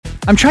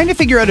I'm trying to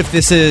figure out if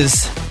this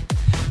is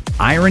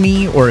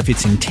irony or if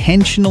it's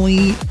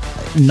intentionally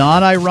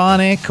not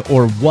ironic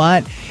or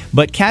what.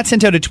 But Kat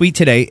sent out a tweet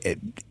today.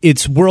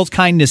 It's World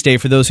Kindness Day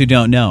for those who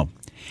don't know.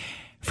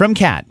 From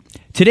Kat,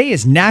 today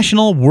is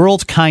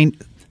World Kindness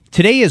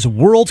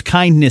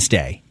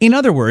Day. In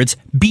other words,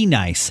 be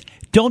nice.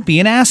 Don't be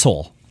an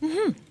asshole.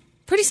 Mm-hmm.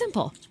 Pretty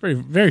simple. It's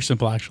very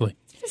simple, actually.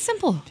 It's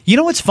simple. You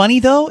know what's funny,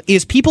 though,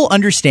 is people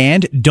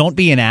understand don't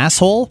be an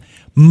asshole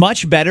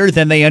much better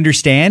than they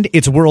understand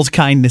it's World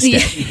Kindness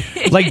Day.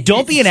 Like,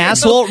 don't be an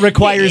asshole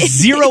requires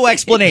zero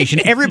explanation.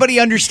 Everybody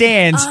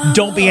understands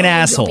don't be an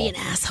asshole. Don't be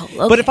an asshole.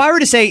 Okay. But if I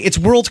were to say it's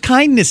World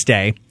Kindness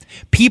Day,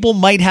 people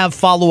might have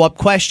follow-up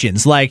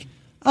questions like,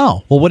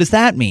 oh, well, what does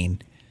that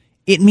mean?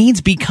 It means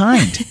be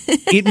kind.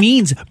 It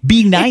means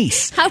be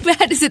nice. How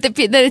bad is it that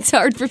it's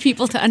hard for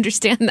people to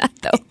understand that,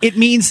 though? It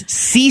means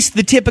cease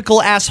the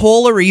typical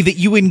assholery that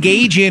you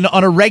engage in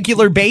on a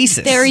regular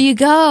basis. There you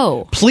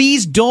go.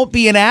 Please don't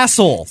be an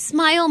asshole.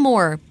 Smile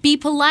more. Be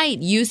polite.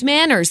 Use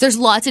manners. There's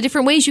lots of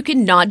different ways you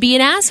can not be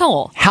an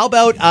asshole. How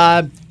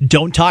about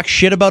don't talk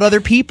shit about other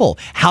people?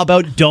 How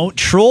about don't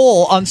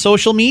troll on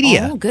social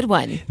media? Oh, good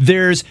one.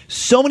 There's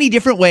so many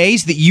different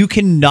ways that you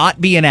can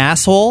not be an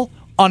asshole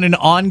on an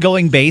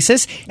ongoing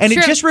basis, and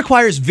it just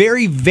requires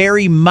very,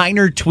 very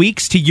minor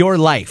tweaks to your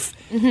life.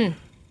 Mm-hmm.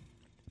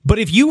 But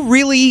if you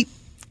really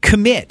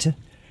commit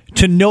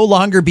to no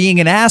longer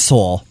being an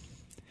asshole,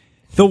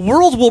 the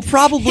world will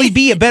probably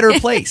be a better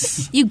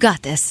place. You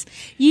got this.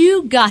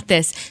 You got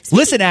this.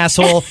 Listen,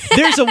 asshole,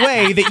 there's a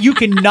way that you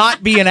can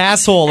not be an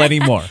asshole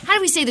anymore. How do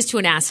we say this to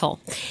an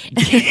asshole?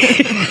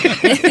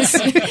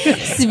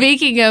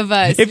 Speaking of...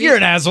 if you're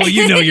an asshole,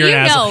 you know you're an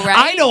asshole. Know,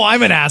 right? I know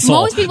I'm an asshole.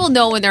 Most people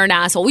know when they're an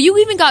asshole. You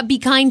even got Be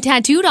Kind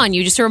tattooed on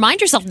you just to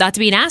remind yourself not to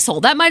be an asshole.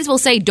 That might as well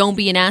say don't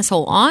be an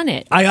asshole on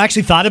it. I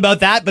actually thought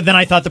about that, but then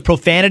I thought the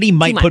profanity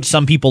might put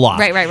some people off.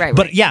 Right.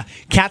 But yeah,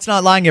 Kat's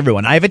not lying,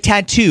 everyone. I have a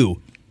tattoo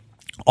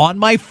on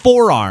my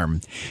forearm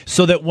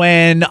so that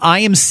when I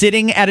am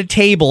sitting at a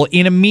table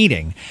in a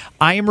meeting,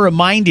 I am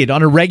reminded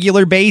on a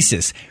regular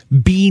basis,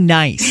 be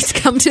nice. It's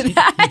come to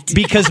that.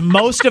 Because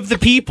most of the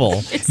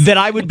people that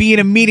I would be in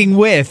a meeting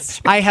with,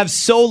 I have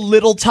so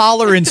little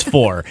tolerance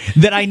for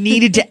that I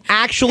needed to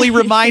actually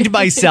remind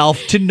myself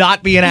to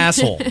not be an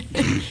asshole.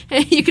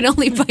 You can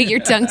only bite your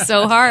tongue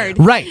so hard.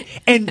 Right.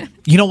 And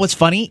you know what's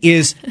funny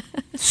is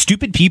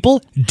stupid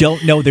people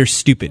don't know they're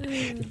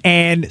stupid.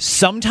 And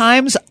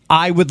sometimes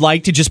I would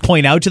like to just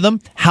point out to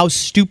them how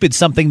stupid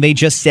something they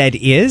just said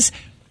is.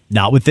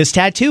 Not with this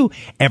tattoo.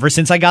 Ever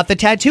since I got the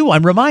tattoo,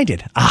 I'm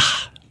reminded,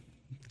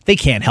 they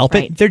can't help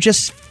it. They're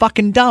just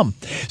fucking dumb.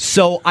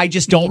 So I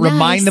just don't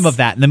remind them of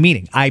that in the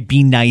meeting. I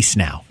be nice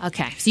now.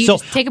 Okay. So you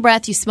just take a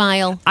breath, you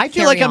smile. I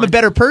feel like I'm a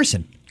better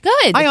person.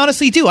 Good. I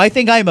honestly do. I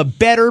think I'm a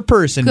better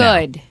person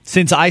now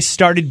since I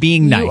started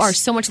being nice. You are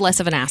so much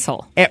less of an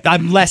asshole.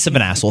 I'm less of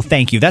an asshole.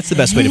 Thank you. That's the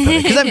best way to put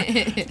it.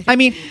 Because I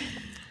mean,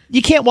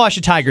 you can't wash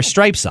a tiger's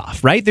stripes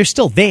off, right? They're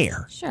still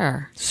there.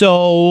 Sure.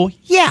 So,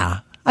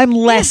 yeah, I'm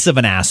less of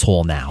an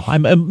asshole now.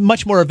 I'm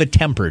much more of a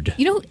tempered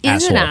You know who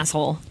is an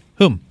asshole?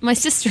 Whom? My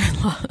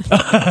sister-in-law.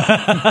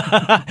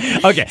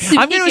 Okay.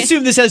 I'm going to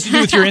assume this has to do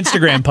with your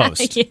Instagram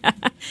post. Yeah.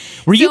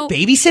 Were you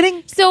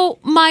babysitting? So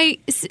I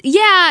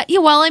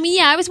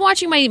was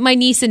watching my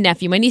niece and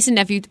nephew. My niece and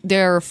nephew,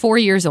 they're 4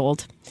 years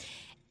old,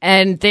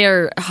 and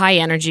they're high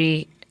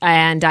energy.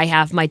 And I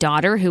have my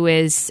daughter who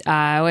is,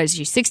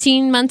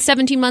 17 months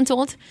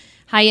old,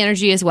 high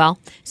energy as well.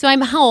 So I'm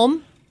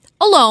home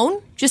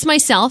alone, just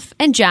myself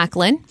and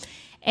Jacqueline.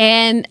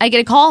 And I get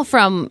a call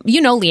from,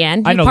 Leanne.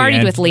 You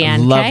partied with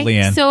Leanne. Love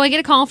Leanne. So I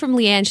get a call from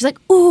Leanne. She's like,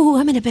 ooh,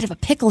 I'm in a bit of a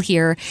pickle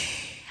here.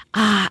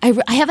 I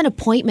have an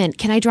appointment.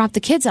 Can I drop the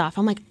kids off?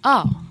 I'm like,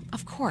 oh,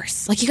 of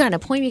course. Like, you got an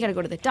appointment. You got to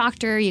go to the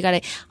doctor.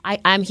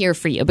 I'm here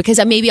for you because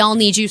maybe I'll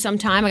need you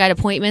sometime. I got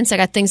appointments. I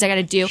got things I got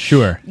to do.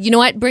 Sure. You know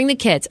what? Bring the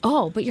kids.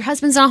 Oh, but your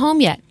husband's not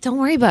home yet. Don't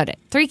worry about it.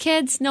 3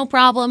 kids, no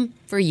problem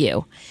for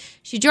you.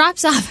 She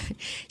drops off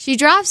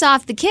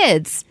the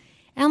kids.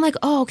 And I'm like,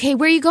 oh, okay,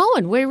 where are you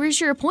going?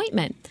 Where's your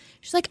appointment?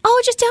 She's like,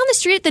 oh, just down the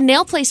street at the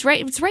nail place,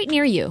 right? It's right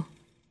near you.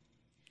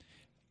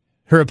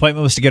 Her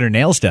appointment was to get her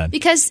nails done.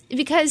 Because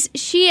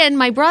she and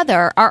my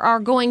brother are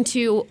going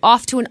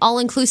off to an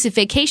all-inclusive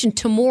vacation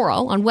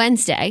tomorrow on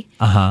Wednesday.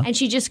 Uh-huh. And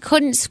she just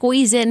couldn't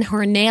squeeze in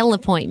her nail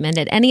appointment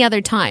at any other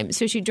time.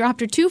 So she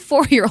dropped her 2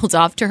 4-year-olds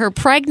off to her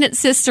pregnant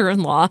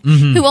sister-in-law,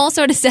 who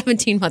also had a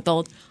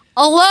 17-month-old,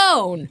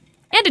 alone,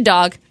 and a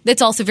dog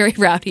that's also very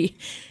rowdy.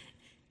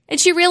 And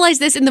she realized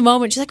this in the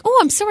moment. She's like, oh,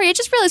 I'm sorry. I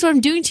just realized what I'm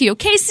doing to you.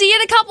 Okay, see you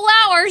in a couple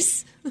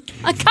hours.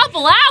 A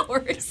couple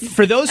hours.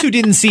 For those who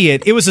didn't see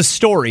it, it was a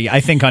story,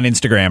 I think, on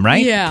Instagram,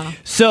 right? Yeah.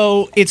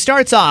 So it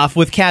starts off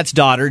with Kat's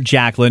daughter,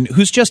 Jacqueline,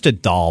 who's just a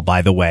doll,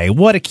 by the way.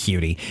 What a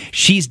cutie.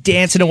 She's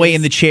dancing away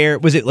in the chair.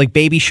 Was it like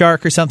Baby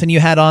Shark or something you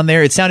had on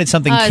there? It sounded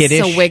something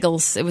kiddish. So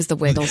Wiggles. It was the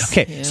Wiggles.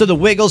 Okay, so the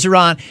Wiggles are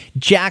on.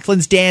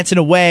 Jacqueline's dancing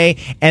away.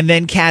 And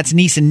then Kat's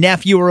niece and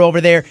nephew are over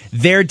there.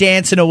 They're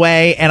dancing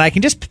away. And I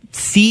can just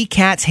see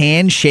Kat's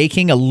hand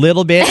shaking a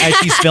little bit as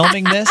she's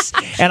filming this.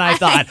 And I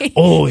thought,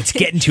 oh, it's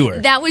getting to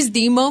her. That was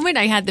was the moment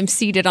I had them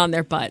seated on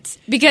their butts,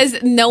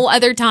 because no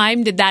other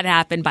time did that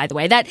happen, by the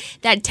way. That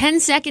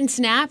 10-second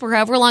snap or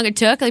however long it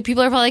took, like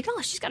people are probably like,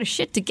 oh, she's got her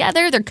shit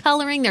together. They're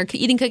coloring, they're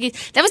eating cookies.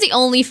 That was the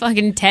only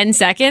fucking 10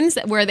 seconds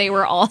where they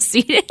were all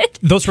seated.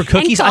 Those were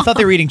cookies? I thought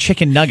they were eating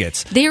chicken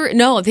nuggets. They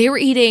were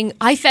eating,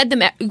 I fed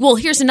them, well,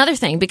 here's another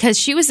thing, because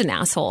she was an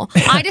asshole.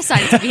 I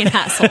decided to be an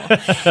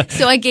asshole.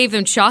 So I gave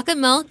them chocolate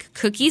milk,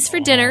 cookies for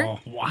dinner. Oh,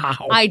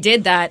 wow. I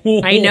did that.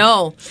 I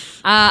know.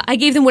 I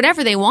gave them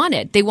whatever they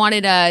wanted. They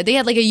wanted they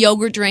had like a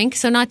yogurt drink,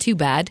 so not too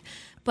bad.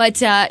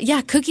 But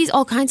yeah, cookies,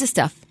 all kinds of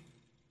stuff.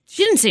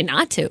 She didn't say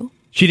not to.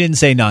 She didn't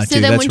say not So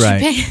to. then That's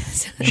when right.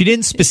 She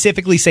didn't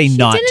specifically say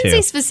not She to. didn't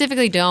say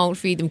specifically don't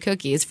feed them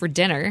cookies for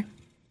dinner.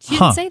 She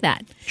didn't say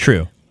that.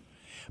 True.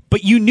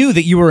 But you knew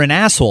that you were an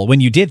asshole when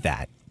you did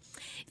that.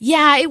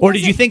 Yeah, it Or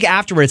did you think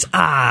afterwards,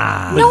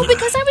 No,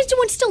 because I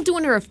was still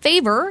doing her a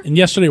favor. And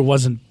yesterday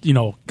wasn't,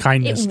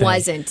 kindness It day.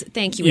 wasn't.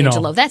 Thank you, You know,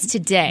 Angelo. That's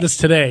today. This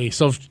today.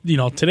 So,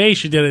 today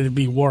she did it, it'd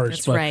be worse.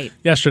 That's but right.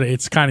 yesterday,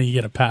 it's kind of you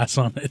get a pass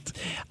on it.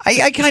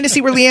 I kind of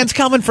see where Leanne's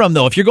coming from,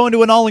 though. If you're going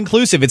to an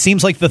all-inclusive, it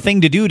seems like the thing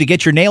to do to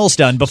get your nails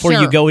done before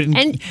Sure. you go.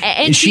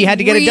 And she had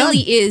to get it done. She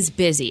really is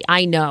busy.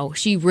 I know.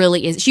 She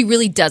really is. She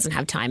really doesn't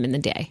have time in the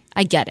day.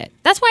 I get it.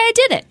 That's why I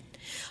did it.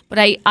 But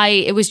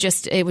it was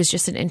just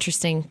an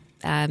interesting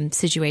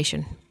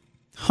situation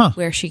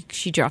where she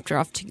dropped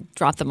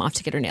them off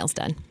to get her nails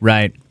done.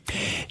 Right. Do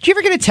you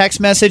ever get a text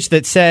message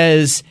that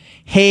says,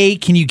 hey,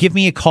 can you give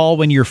me a call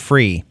when you're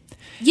free?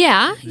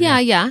 Yeah.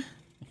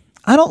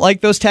 I don't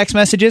like those text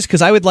messages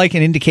because I would like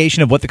an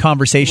indication of what the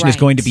conversation is Right.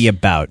 going to be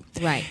about.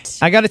 Right.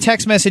 I got a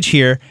text message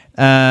here.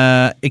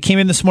 It came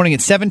in this morning at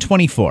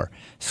 7:24.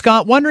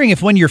 Scott, wondering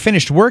if when you're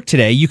finished work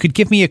today, you could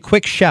give me a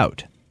quick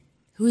shout.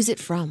 Who is it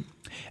from?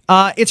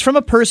 It's from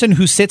a person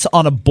who sits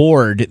on a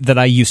board that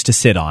I used to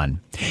sit on.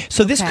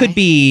 So this Okay. could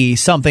be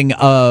something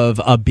of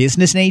a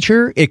business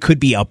nature. It could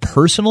be a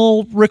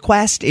personal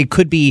request. It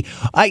could be,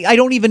 I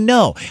don't even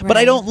know. But I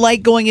Right. don't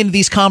like going into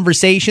these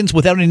conversations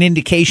without an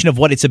indication of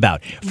what it's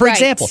about. For Right.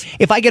 example,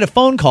 if I get a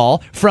phone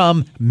call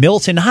from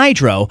Milton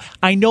Hydro,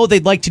 I know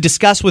they'd like to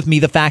discuss with me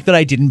the fact that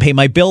I didn't pay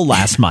my bill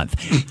last month.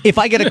 If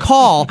I get a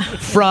call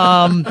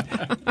from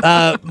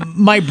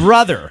my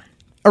brother,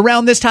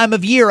 around this time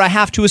of year, I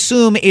have to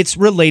assume it's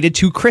related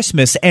to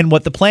Christmas and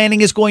what the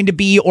planning is going to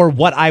be or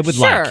what I would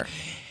like. Sure.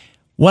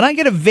 When I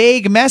get a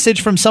vague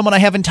message from someone I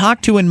haven't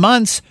talked to in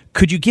months,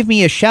 could you give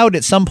me a shout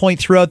at some point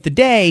throughout the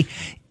day?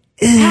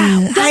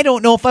 I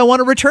don't know if I want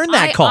to return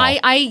that call.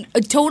 I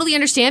totally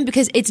understand,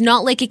 because it's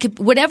not like it could,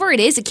 whatever it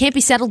is, it can't be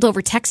settled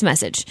over text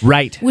message.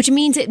 Right. Which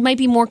means it might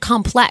be more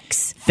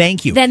complex.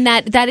 Thank you. Then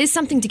that is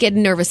something to get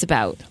nervous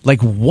about.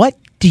 Like, what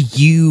do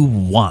you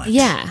want?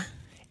 Yeah.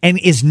 And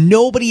is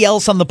nobody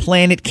else on the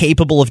planet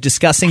capable of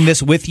discussing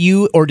this with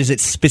you, or does it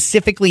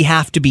specifically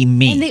have to be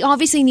me? And they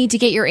obviously need to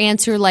get your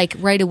answer like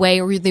right away,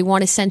 or they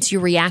want to sense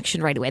your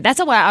reaction right away. That's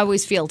how I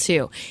always feel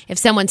too. If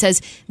someone says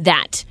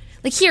that,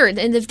 like here, and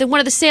if one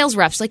of the sales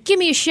reps like, give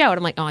me a shout,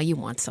 I'm like, oh, you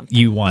want something.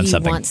 You want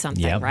something.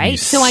 Yep, right? You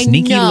So I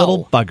sneaky know.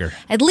 little bugger.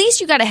 At least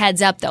you got a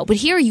heads up though. But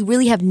here, you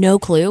really have no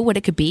clue what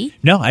it could be.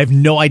 No, I have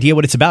no idea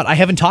what it's about. I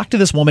haven't talked to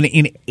this woman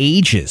in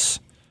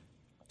ages.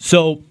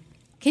 So,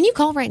 Can you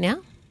call right now?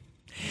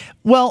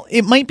 well,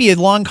 it might be a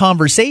long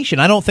conversation.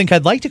 I don't think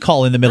I'd like to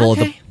call in the middle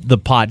Okay. of the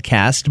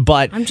podcast,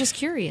 but I'm just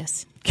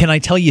curious. can I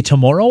tell you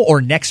tomorrow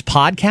or next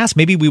podcast?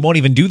 Maybe we won't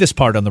even do this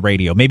part on the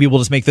radio. Maybe we'll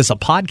just make this a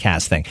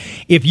podcast thing.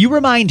 If you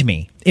remind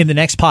me in the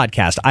next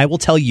podcast, I will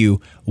tell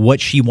you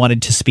what she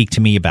wanted to speak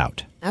to me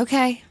about.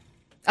 Okay.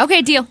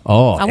 Okay, deal.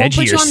 Oh, I won't edge of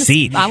put you your on the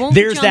seat. I won't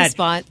There's put you on the that.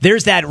 spot.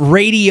 There's that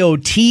radio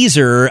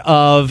teaser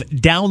of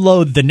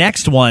download the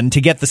next one to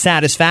get the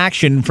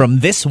satisfaction from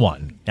this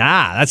one.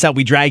 That's how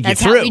we drag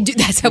That's you how through. we do.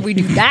 That's how we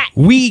do that.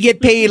 We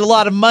get paid a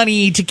lot of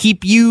money to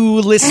keep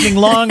you listening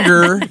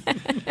longer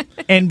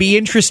and be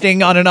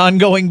interesting on an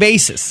ongoing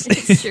basis.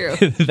 It's true.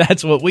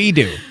 That's what we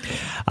do.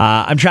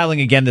 I'm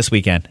traveling again this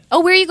weekend. Oh,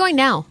 where are you going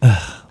now?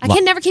 I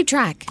can never keep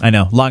track. I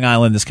know. Long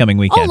Island this coming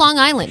weekend. Oh, Long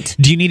Island.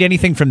 Do you need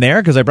anything from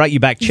there? Because I brought you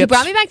back chips. You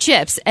brought me back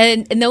chips,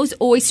 and those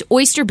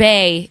Oyster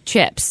Bay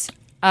chips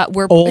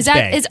were. Old is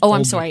that Bay. is? Oh,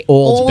 I'm sorry.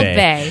 Old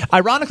Bay.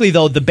 Ironically,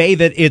 though, the bay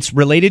that it's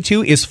related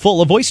to is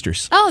full of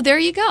oysters. Oh, there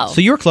you go.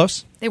 So you were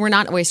close. They were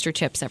not oyster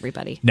chips,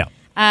 everybody. No.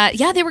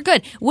 Yeah, they were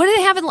good. What do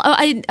they have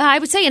in? I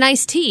would say an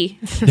iced tea.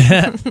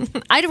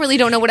 I really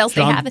don't know what else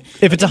they have.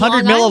 If it's in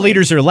 100 Long Island.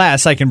 milliliters or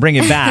less, I can bring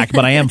it back,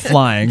 but I am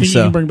flying. You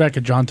So can bring back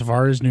a John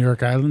Tavares New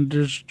York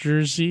Islanders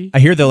jersey. I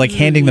hear they're like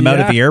handing them out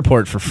at Yeah. the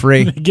airport for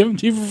free. Give them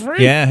to you for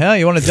free. Yeah, hell,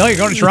 you want to? No, you're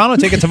going to Toronto.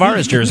 Take a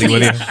Tavares jersey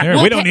with you.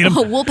 Here, we don't need them.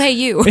 We'll pay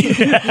you. Please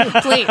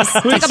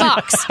take a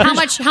box. How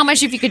much? How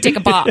much if you could take a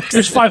box?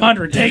 There's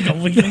 500. Take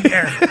them. We can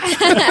care.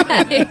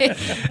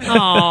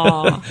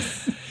 Aw.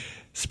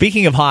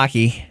 Speaking of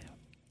hockey,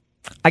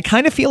 I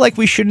kind of feel like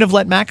we shouldn't have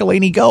let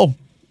McElhaney go.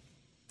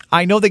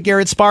 I know that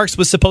Garrett Sparks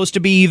was supposed to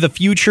be the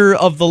future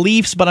of the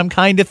Leafs, but I'm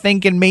kind of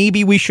thinking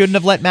maybe we shouldn't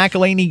have let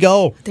McElhinney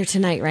go. They're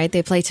tonight, right?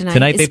 They play tonight.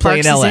 Tonight they play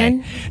in Sparks LA.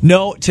 in?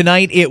 No,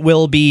 tonight it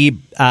will be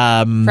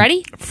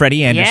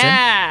Freddie Anderson.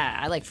 Yeah,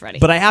 I like Freddie.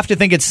 But I have to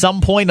think at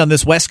some point on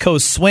this West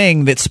Coast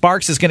swing that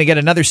Sparks is going to get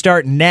another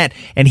start in net,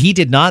 and he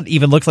did not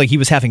even look like he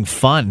was having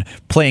fun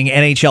playing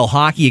NHL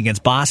hockey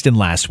against Boston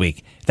last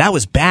week. That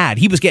was bad.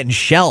 He was getting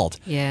shelled.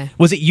 Yeah.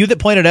 Was it you that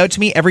pointed out to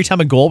me every time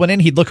a goal went in,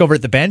 he'd look over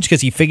at the bench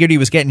because he figured he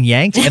was getting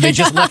yanked, and they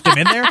just left him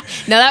in there?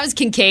 No, that was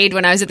Kincaid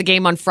when I was at the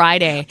game on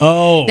Friday.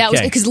 Oh, that was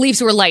okay. because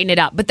Leafs were lighting it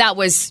up, but that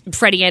was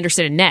Freddie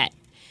Anderson in net.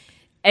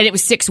 And it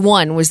was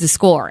 6-1 was the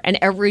score. And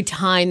every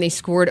time they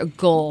scored a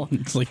goal,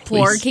 like,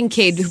 poor please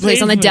Kincaid, who plays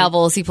save on the me.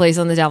 Devils, he plays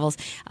on the Devils,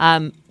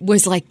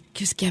 was like,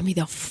 just get me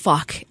the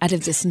fuck out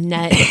of this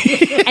net.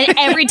 And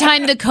every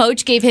time the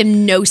coach gave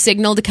him no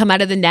signal to come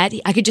out of the net,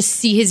 I could just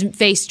see his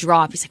face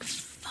drop. He's like,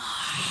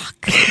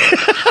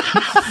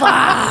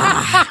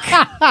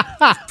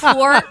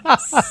 poor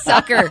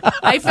sucker.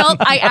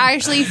 I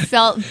actually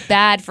felt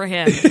bad for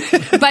him.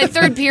 By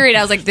third period,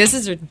 I was like, this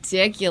is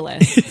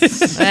ridiculous.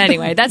 But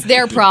anyway, that's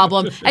their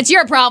problem. That's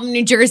your problem,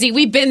 New Jersey.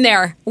 We've been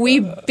there.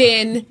 We've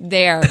been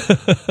there.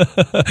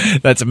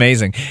 That's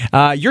amazing.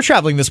 You're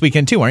traveling this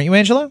weekend too, aren't you,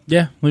 Angela?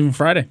 Yeah, leaving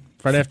Friday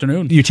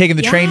afternoon. You're taking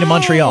the train to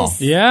Montreal.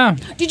 Yes. Yeah.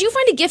 Did you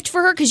find a gift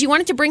for her? Because you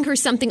wanted to bring her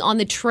something on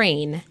the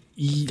train.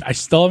 I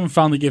still haven't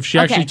found the gift. She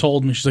Okay. actually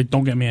told me, she's like,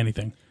 don't get me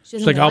anything.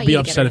 She's doesn't like, I'll want be you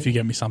to get upset if anything. you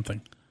get me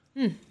something.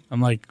 I'm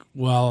like,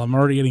 well, I'm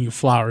already getting you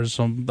flowers,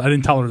 so I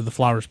didn't tell her the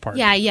flowers part.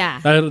 Yeah.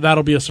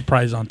 That'll be a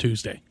surprise on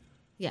Tuesday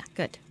Yeah,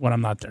 good. when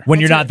I'm not there. When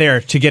you're That's not there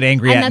to get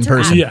angry And at in that's her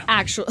person. Yeah.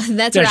 actual.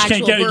 That's Yeah, her she can't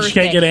actual get- she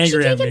birthday. can't get angry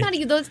She at can't get me. mad at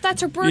you.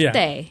 That's her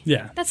birthday.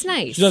 Yeah. That's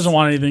nice. She doesn't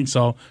want anything,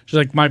 so she's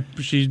like,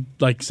 she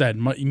like said,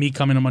 me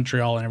coming to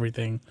Montreal and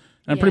everything.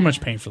 And I'm pretty Yeah. much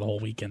paying for the whole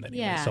weekend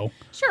anyway. Yeah, So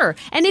sure.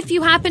 And if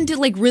you happen to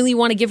like really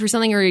want to give her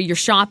something, or you're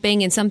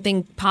shopping and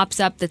something pops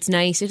up that's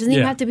nice, it doesn't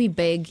even Yeah. have to be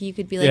big. You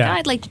could be like, Yeah.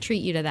 I'd like to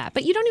treat you to that,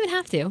 but you don't even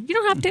have to. You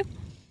don't have to.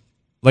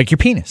 Like your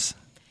penis.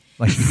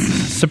 Like,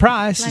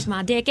 surprise. Like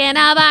my dick in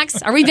a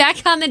box. Are we back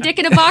on the dick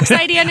in a box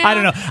idea now? I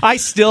don't know. I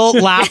still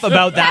laugh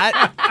about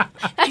that.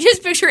 I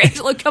just picture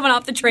Angelo coming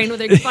off the train with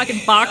a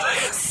fucking box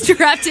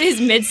strapped to his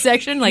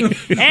midsection, like,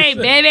 "Hey,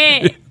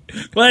 baby,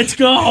 let's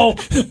go.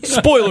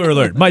 Spoiler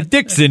alert, my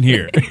dick's in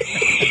here.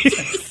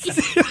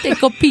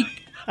 take a peek.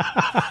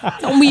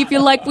 Tell me if you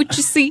like what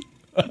you see."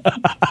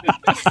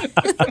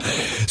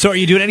 So are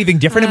you doing anything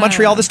different in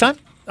Montreal this time?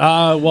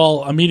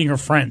 Well, I'm meeting her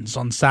friends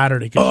on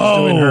Saturday because she's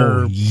doing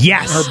her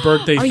yes. her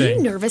birthday Are thing.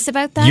 you nervous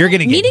about that? You're going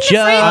to get Meeting the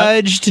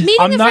friends- judged. Meeting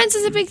I'm the not- friends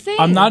is a big thing.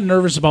 I'm not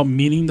nervous about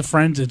meeting the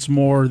friends. It's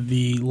more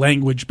the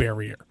language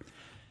barrier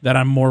that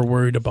I'm more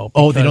worried about.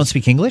 Oh, they because- don't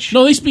speak English?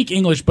 No, they speak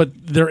English, but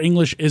their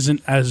English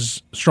isn't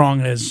as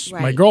strong as my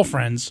Right.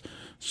 girlfriend's.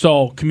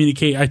 So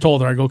communicate. I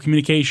told her, I go,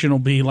 communication will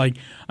be like,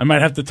 I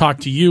might have to talk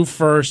to you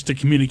first to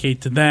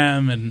communicate to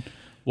them and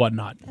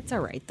whatnot. That's all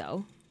right,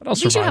 though. But I'll At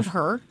least you survive. have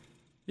her.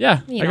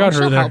 Yeah, You I know, got her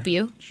she'll there. help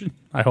you.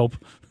 I hope.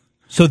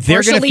 So they're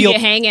Or she'll going to leave feel you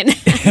hanging.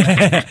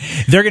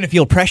 they're going to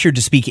feel pressured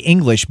to speak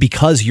English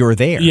because you're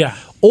there. Yeah.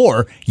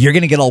 Or you're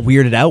going to get all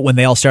weirded out when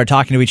they all start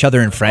talking to each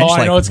other in French. Oh, I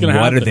like, know it's gonna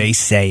what are happen. they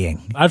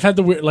saying? I've had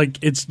the weird, like,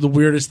 it's the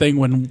weirdest thing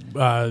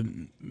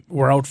when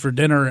we're out for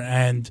dinner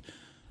and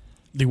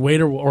the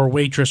waiter or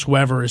waitress,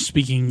 whoever, is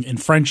speaking in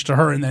French to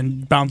her and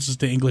then bounces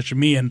to English to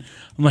me. And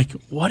I'm like,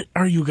 what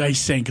are you guys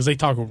saying? Because they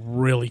talk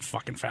really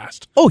fucking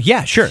fast. Oh,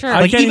 yeah, sure. Sure.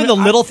 Like I can't even the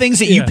even- little things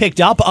that you yeah. picked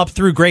up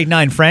through grade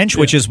 9 French,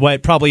 which is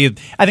what probably,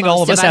 I think all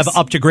Most of us of have us.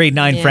 up to grade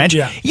 9 Yeah. French.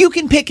 Yeah. You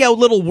can pick out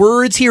little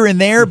words here and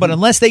there, but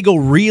unless they go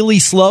really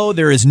slow,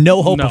 there is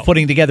no hope of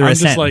putting together I'm a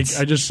just sentence.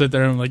 like, I just sit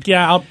there and I'm like,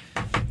 yeah,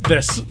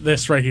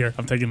 this right here.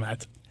 I'm taking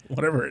that.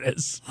 Whatever it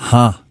is.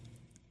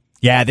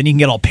 Yeah, then you can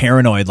get all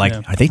paranoid. Like,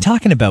 Yeah. are they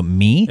talking about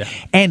me? Yeah.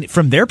 And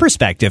from their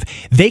perspective,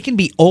 they can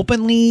be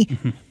openly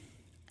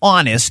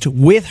honest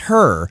with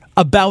her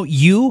about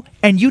you,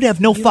 and you'd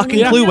have no fucking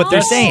Yeah. clue what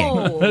they're No.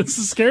 saying. That's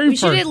the scary We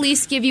should part. at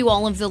least give you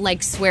all of the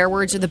like swear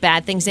words or the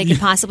bad things they could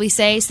possibly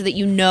say, so that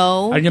you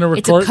know I'm gonna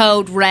it's a record-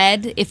 code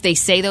red if they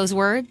say those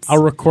words.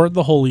 I'll record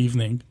the whole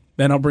evening.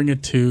 Then I'll bring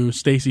it to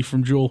Stacy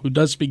from Jewel, who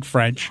does speak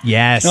French.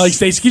 Yes. And I'm like,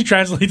 Stacy, can you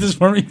translate this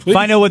for me, please?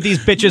 Find out what these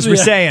bitches were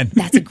Yeah. saying.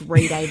 That's a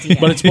great idea.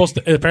 But it's supposed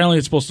to. Apparently,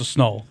 it's supposed to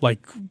snow like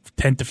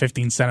 10 to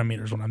 15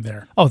 centimeters when I'm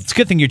there. Oh, it's a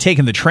good thing you're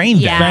taking the train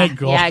yeah, back. Thank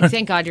God. yeah.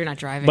 Thank God you're not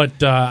driving.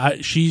 But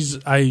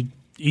I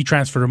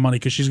e-transferred her money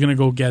because she's gonna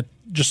go get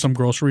just some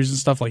groceries and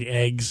stuff like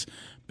eggs,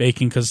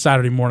 bacon. Because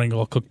Saturday morning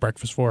I'll cook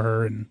breakfast for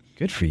her. And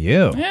Good for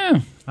you. yeah,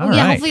 All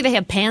yeah, right. hopefully they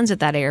have pans at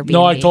that Airbnb.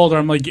 no, I told her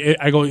I'm like,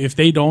 I go, if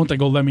they don't, I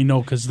go, let me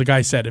know, because the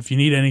guy said if you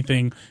need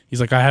anything,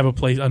 he's like, I have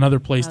another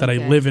place that I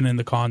Okay. live in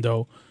the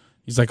condo.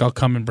 He's like, I'll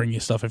come and bring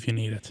you stuff if you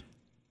need it.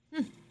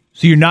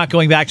 So you're not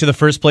going back to the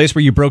first place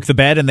where you broke the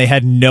bed and they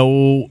had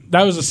no...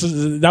 That was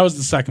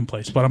the second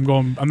place, but I'm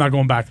not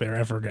going back there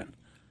ever again.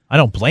 I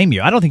don't blame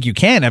you. I don't think you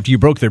can after you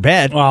broke their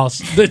bed. Well,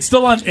 it's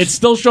still on. It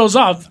still shows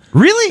up.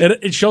 Really?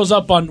 It shows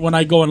up on when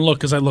I go and look,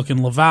 because I look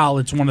in Laval.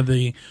 It's one of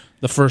the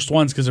the first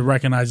ones because it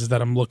recognizes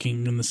that I'm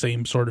looking in the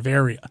same sort of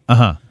area.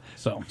 Uh-huh.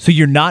 So So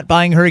you're not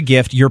buying her a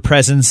gift. Your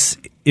presence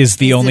is the Is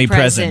the only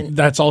present. present.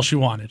 that's all she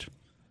wanted.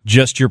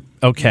 Just your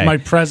okay. My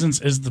presence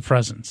is the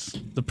presence.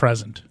 The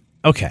present.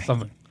 Okay.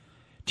 Something.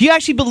 Do you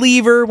actually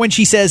believe her when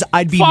she says,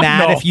 "I'd be Fuck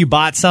mad no. if you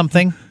bought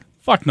something"?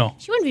 Fuck no.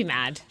 She wouldn't be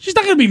mad. She's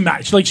not going to be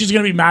mad. She's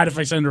going to be mad if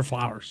I send her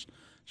flowers.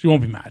 She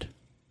won't be mad.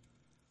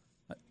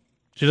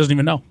 She doesn't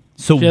even know.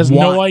 So she has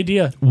why- no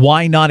idea.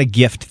 Why not a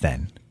gift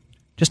then?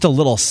 Just a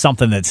little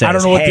something that says, I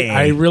don't know what "Hey."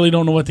 I really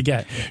don't know what to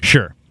get.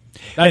 Sure.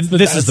 That's And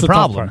this is that's the tough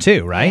problem part.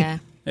 too, right?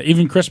 Yeah.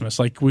 Even Christmas,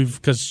 like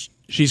because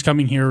she's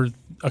coming here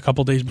a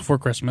couple days before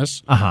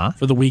Christmas Uh-huh.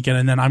 for the weekend,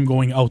 and then I'm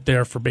going out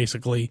there for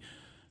basically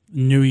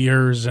New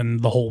Year's and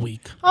the whole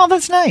week. Oh,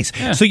 that's nice.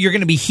 So you're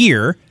going to be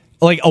here,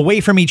 like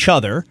away from each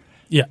other,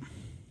 Yeah,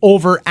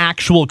 over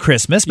actual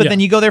Christmas, but Yeah. then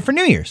you go there for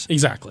New Year's.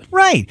 exactly.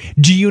 Right.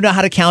 Do you know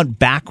how to count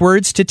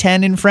backwards to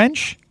 10 in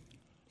French?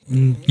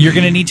 You're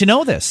going to need to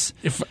know this.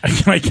 If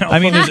can I count? I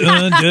mean, there's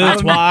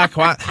deux, trois,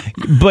 quatre.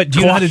 But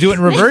do you know how to do it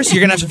in reverse? You're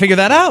going to have to figure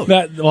that out.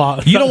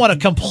 You don't want to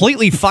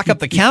completely fuck up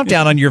the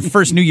countdown on your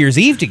first New Year's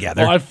Eve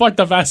together. Well, I fucked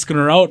up asking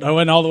her out. I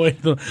went all the way.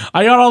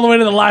 I got all the way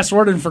to the last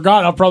word and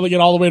forgot. I'll probably get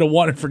all the way to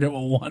one and forget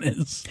what one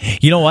is.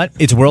 You know what?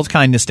 It's World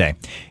Kindness Day.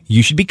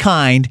 You should be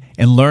kind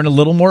and learn a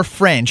little more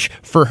French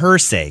for her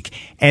sake,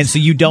 and so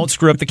you don't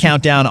screw up the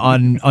countdown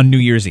on New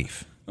Year's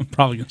Eve. I'm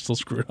probably gonna still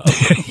screw it up.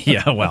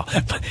 Yeah, well,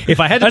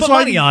 if I had to put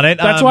money on it,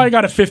 That's why I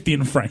got a 50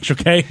 in French.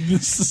 Okay,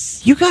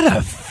 you got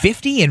a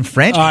 50 in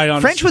French. I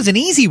honestly- French was an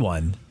easy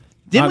one.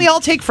 Didn't we all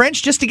take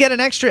French just to get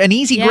an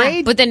easy Yeah,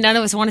 grade? but then none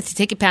of us wanted to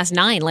take it past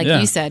 9, like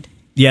Yeah. you said.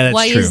 Yeah, that's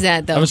Why true. is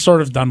that, though? I was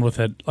sort of done with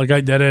it. Like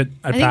I did it.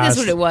 I think passed. that's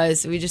what it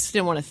was. We just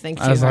didn't want to think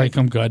too I was hard. like,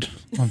 I'm good.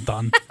 I'm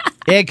done.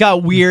 It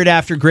got weird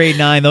after grade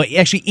 9, though.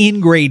 Actually, in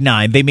grade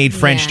 9, they made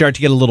French Yeah. start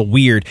to get a little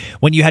weird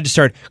when you had to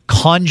start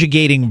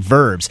conjugating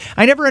verbs.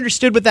 I never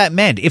understood what that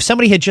meant. If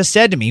somebody had just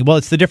said to me, well,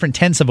 it's the different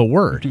tense of a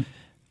word,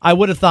 I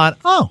would have thought,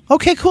 oh,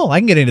 okay, cool, I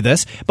can get into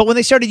this. But when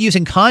they started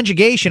using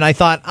conjugation, I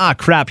thought,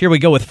 crap, here we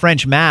go with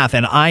French math,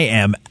 and I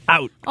am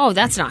out. Oh,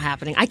 that's not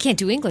happening. I can't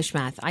do English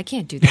math. I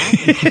can't do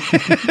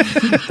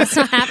that. That's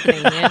not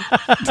happening, man.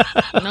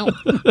 No.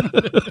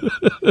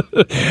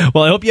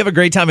 Well, I hope you have a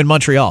great time in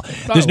Montreal.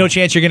 There's no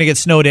chance you're going to get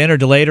snowed in or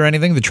delayed or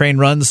anything? The train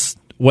runs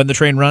when the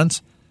train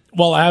runs?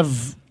 Well, I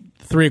have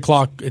 3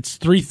 o'clock. It's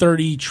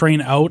 3:30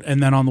 train out,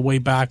 and then on the way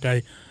back,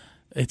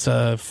 it's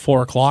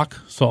 4 o'clock.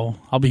 So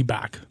I'll be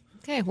back.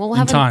 Okay, well, we'll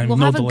have, time, we'll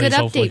no have a good delays, update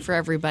hopefully. for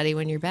everybody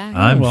when you're back.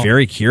 I'm well.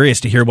 very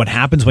curious to hear what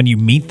happens when you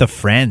meet the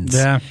friends.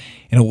 Yeah.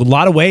 In a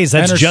lot of ways,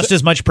 that's And her just si-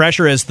 as much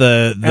pressure as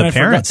the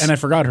parents. I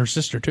forgot her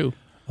sister too.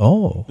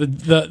 Oh.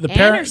 The And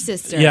parent, her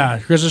sister. Yeah,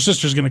 because her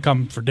sister's going to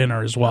come for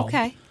dinner as well.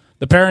 Okay.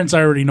 The parents, I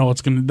already know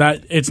it's going to.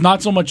 That it's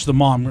not so much the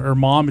mom. Her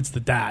mom, it's the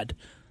dad,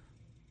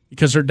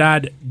 because her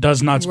dad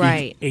does not speak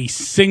Right. a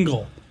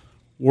single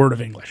word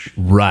of English.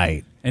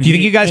 Right. And Do you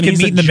think he- you guys and could he's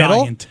meet a in the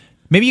middle? giant.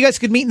 Maybe you guys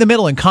could meet in the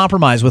middle and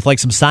compromise with like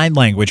some sign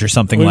language or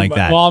something like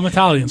that. Well, I'm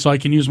Italian, so I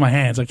can use my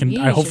hands. I can. You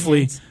use I your hopefully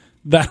hands.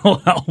 that'll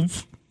help.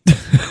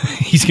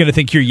 He's going to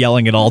think you're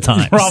yelling at all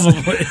times. Probably.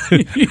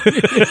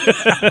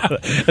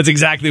 That's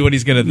exactly what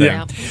he's going to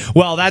think. Yeah.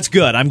 Well, that's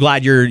good. I'm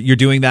glad you're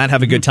doing that.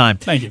 Have a good time.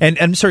 Thank you. And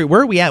I'm sorry,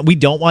 where are we at? You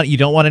don't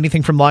want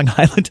anything from Long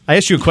Island? I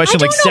asked you a question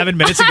I like don't know. 7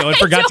 minutes ago and I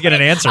forgot to get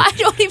an answer. I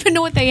don't even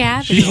know what they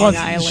have She in Long wants-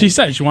 Island. she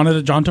said she wanted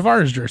a John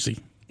Tavares jersey.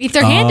 If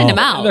they're handing them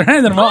out. They're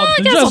handing them out. Oh, I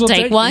The guess judge I'll will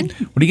take take one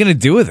them. What are you going to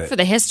do with for it?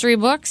 the history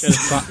books.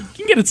 You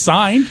can get it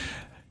signed.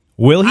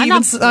 Will he I'm even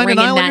not sign an bringing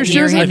that Islanders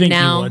near jersey? him. I think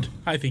now. he would.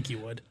 I think he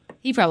would.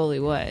 He probably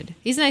would.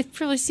 He's nice.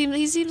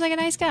 He seems like a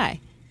nice guy.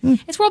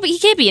 It's but he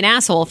can't be an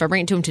asshole if I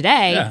bring it to him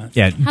today. Yeah.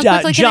 Yeah, How quickly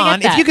can I John,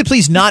 get that? if you could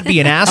please not be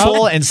an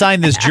asshole and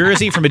sign this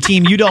jersey from a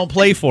team you don't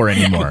play for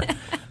anymore,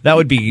 that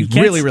would be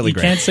Can't- really, really you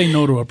great. can't say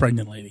no to a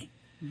pregnant lady.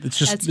 It's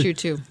just That's true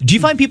too. Do you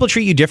find people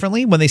treat you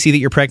differently when they see that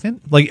you're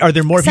pregnant? Like, are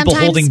there more people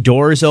Sometimes- holding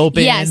doors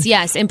open?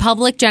 Yes. In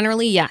public,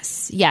 generally,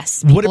 yes.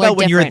 What People about are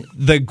when you're at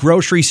different. the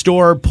grocery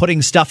store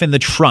putting stuff in the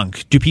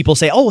trunk? Do people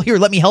say, "Oh, here,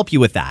 let me help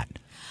you with that"?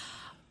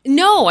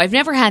 No, I've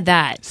never had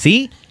that.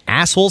 See,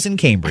 assholes in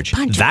Cambridge.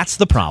 bunch of That's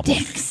the problem.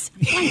 Dicks.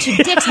 Bunch of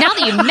dicks. Now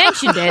that you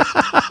mentioned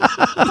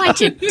it,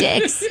 bunch of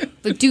dicks.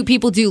 But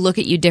people do look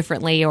at you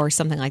differently or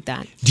something like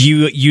that? Do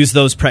you use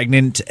those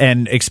pregnant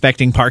and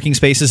expecting parking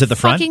spaces at the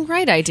front? Fucking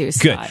right, I do. Good.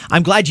 Scott.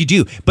 I'm glad you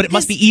do. But it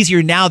must be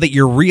easier now that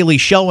you're really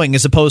showing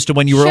as opposed to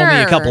when you were only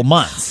a Sure. couple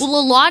months. Well,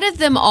 a lot of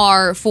them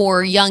are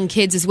for young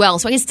kids as well,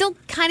 so I can still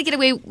kind of get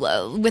away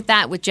with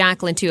that with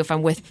Jacqueline too if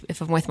I'm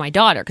with my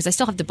daughter because I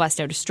still have to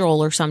bust out a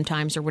stroller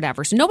sometimes or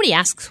whatever. So nobody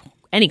asks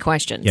any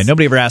questions. Yeah,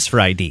 nobody ever asks for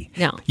ID.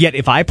 No. Yet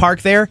if I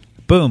park there,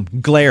 boom,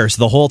 glares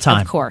the whole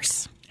time. Of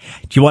course,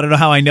 Do you want to know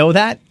how I know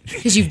that?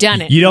 because you've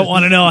done it. You don't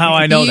want to know how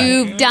I know that.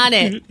 You've done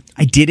it.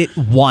 I did it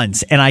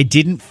once, and I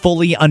didn't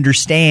fully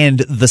understand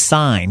the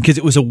sign because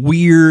it was a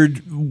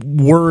weird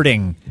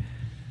wording.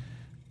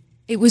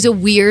 It was a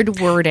weird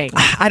wording.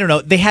 I don't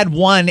know. They had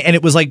one, and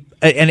it was like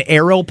an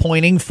arrow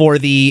pointing for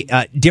the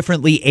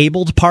differently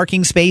abled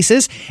parking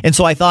spaces. And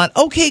so I thought,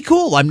 okay,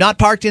 cool. I'm not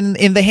parked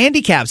in the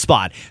handicap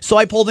spot. So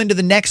I pulled into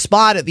the next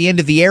spot at the end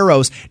of the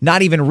arrows,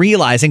 not even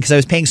realizing, because I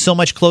was paying so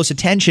much close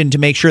attention to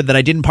make sure that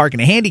I didn't park in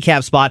a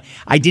handicap spot.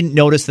 I didn't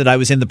notice that I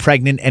was in the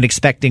pregnant and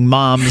expecting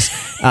mom's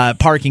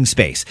parking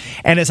space.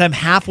 And as I'm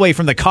halfway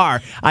from the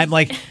car, I'm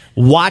like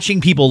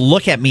watching people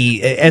look at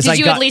me as Did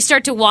you at least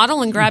start to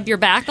waddle and grab your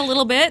back a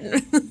little bit?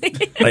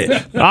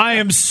 I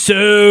am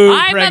so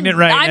pregnant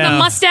right now. I'm a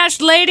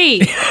mustached lady.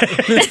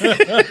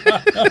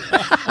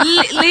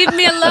 Leave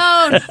me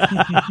alone.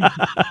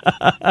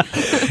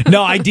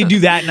 No, I did do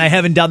that, and I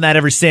haven't done that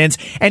ever since.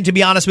 And to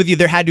be honest with you,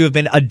 there had to have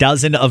been a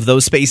dozen of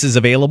those spaces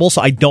available,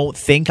 so I don't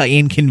think I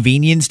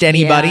inconvenienced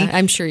anybody. Yeah,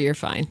 I'm sure you're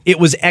fine. It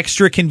was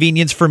extra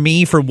convenience for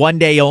me for one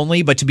day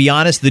only, but to be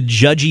honest, the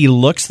judgy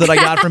looks that I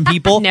got from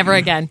people Never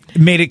again.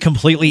 made it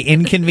completely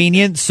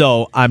inconvenient,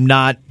 so I'm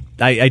not...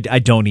 I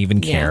don't even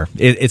care.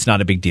 Yeah. It's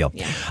not a big deal.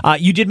 Yeah.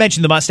 You did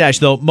mention the mustache,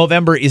 though.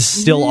 Movember is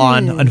still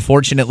on.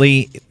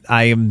 Unfortunately,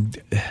 I am...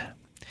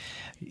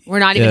 We're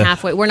not even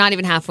halfway. We're not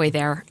even halfway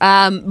there.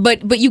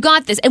 But you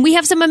got this, and we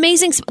have some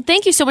amazing.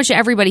 Thank you so much to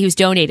everybody who's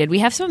donated. We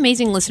have some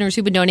amazing listeners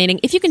who've been donating.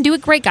 If you can do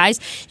it, great,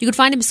 guys. You can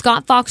find him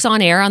Scott Fox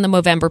on Air on the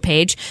Movember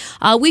page.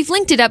 We've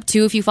linked it up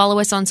too. If you follow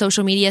us on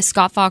social media,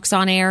 Scott Fox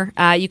on Air.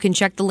 You can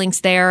check the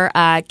links there.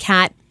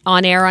 Kat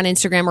on Air on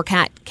Instagram or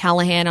Kat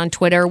Callahan on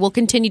Twitter. We'll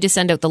continue to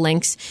send out the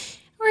links,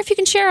 or if you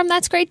can share them,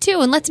 that's great too.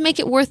 And let's make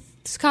it worth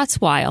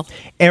Scott's while.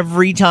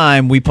 Every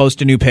time we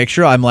post a new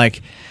picture, I'm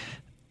like.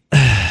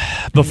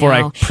 Before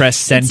I press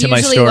send to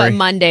my story. It's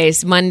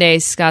usually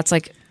Mondays, Scott's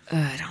like, I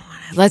don't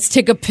want to. Let's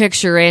take a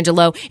picture,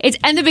 Angelo. It's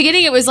in the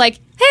beginning, it was like,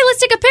 hey,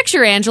 let's take a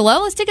picture, Angelo.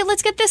 Let's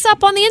get this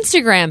up on the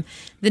Instagram.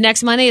 The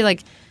next Monday,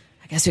 like,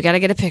 I guess we got to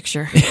get a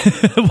picture.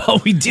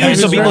 Well, we do,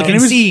 so people can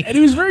see. And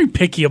he was very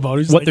picky about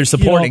it. What they're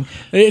supporting.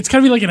 It's got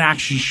to be like an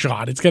action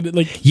shot. It's got to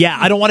like. Yeah,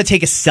 I don't want to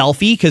take a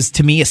selfie because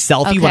to me, a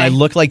selfie when I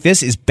look like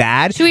this is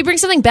bad. Should we bring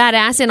something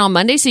badass in on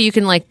Monday so you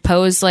can like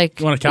pose like?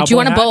 You want a cowboy do you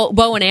want a hat?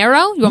 bow and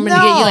arrow? You want me to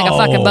get you like a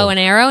fucking bow and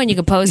arrow and you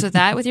can pose with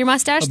that with your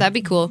mustache? That'd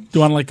be cool. Do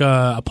you want like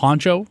a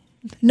poncho?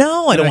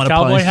 No, I don't want a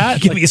cowboy punch.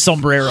 hat. Give me a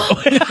sombrero.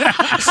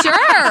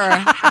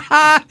 Sure.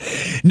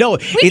 No,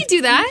 we can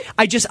do that.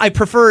 I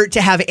prefer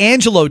to have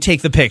Angelo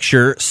take the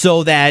picture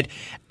so that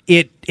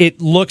it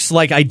looks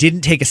like I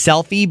didn't take a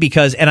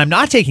selfie and I'm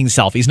not taking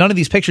selfies. None of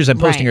these pictures I'm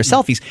posting are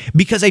selfies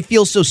because I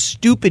feel so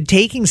stupid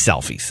taking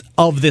selfies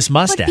of this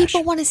mustache. But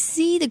people want to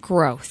see the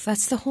growth.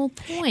 That's the whole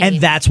point.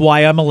 And that's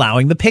why I'm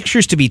allowing the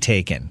pictures to be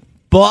taken.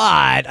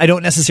 But I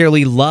don't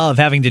necessarily love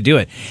having to do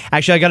it.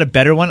 Actually, I got a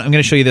better one. I'm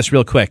going to show you this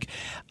real quick.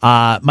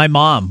 My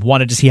mom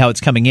wanted to see how it's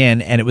coming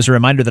in, and it was a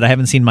reminder that I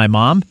haven't seen my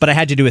mom, but I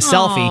had to do a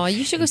selfie. Oh,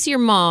 you should go see your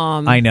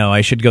mom. I know.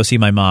 I should go see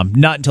my mom.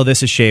 Not until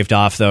this is shaved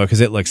off, though,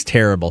 because it looks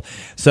terrible.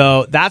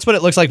 So that's what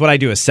it looks like when I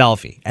do a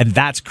selfie, and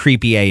that's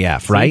creepy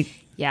AF, right?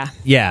 Yeah.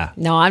 Yeah.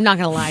 No, I'm not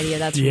going to lie to you.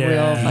 That's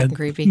real fucking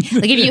creepy.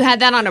 Like if you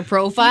had that on a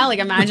profile, like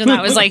imagine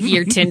that was like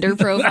your Tinder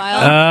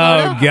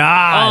profile. Oh,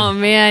 God. Oh,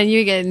 man.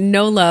 You get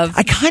no love.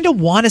 I kind of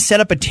want to set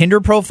up a Tinder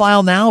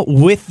profile now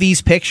with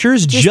these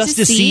pictures just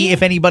to see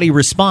if anybody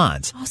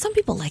responds. Oh, some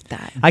people like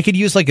that. I could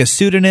use like a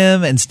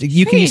pseudonym and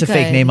you can use a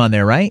fake name on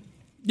there, right?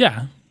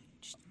 Yeah.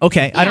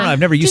 Okay. I don't know. I've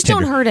never used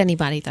Tinder. Don't hurt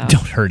anybody, though.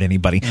 Don't hurt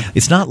anybody.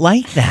 It's not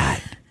like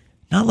that.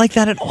 Not like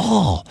that at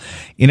all.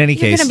 In any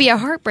case. You're going to be a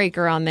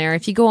heartbreaker on there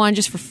if you go on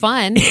just for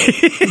fun.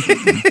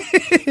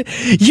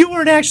 You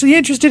weren't actually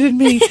interested in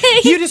me.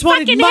 You just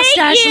wanted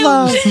mustache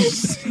love.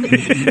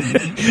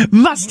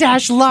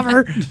 Mustache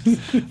lover.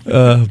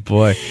 Oh,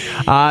 boy.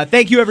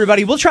 Thank you,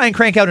 everybody. We'll try and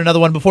crank out another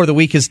one before the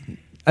week is...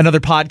 Another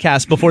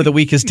podcast before the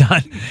week is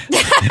done.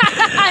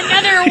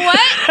 Another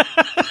what?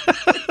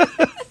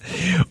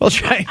 We'll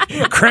try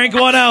and crank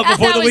one out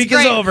before the week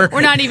is over.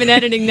 We're not even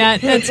editing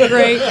that. That's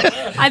great.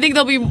 I think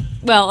they'll be...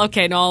 Well,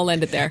 okay. No, I'll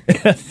end it there.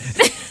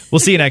 We'll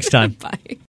see you next time. Bye.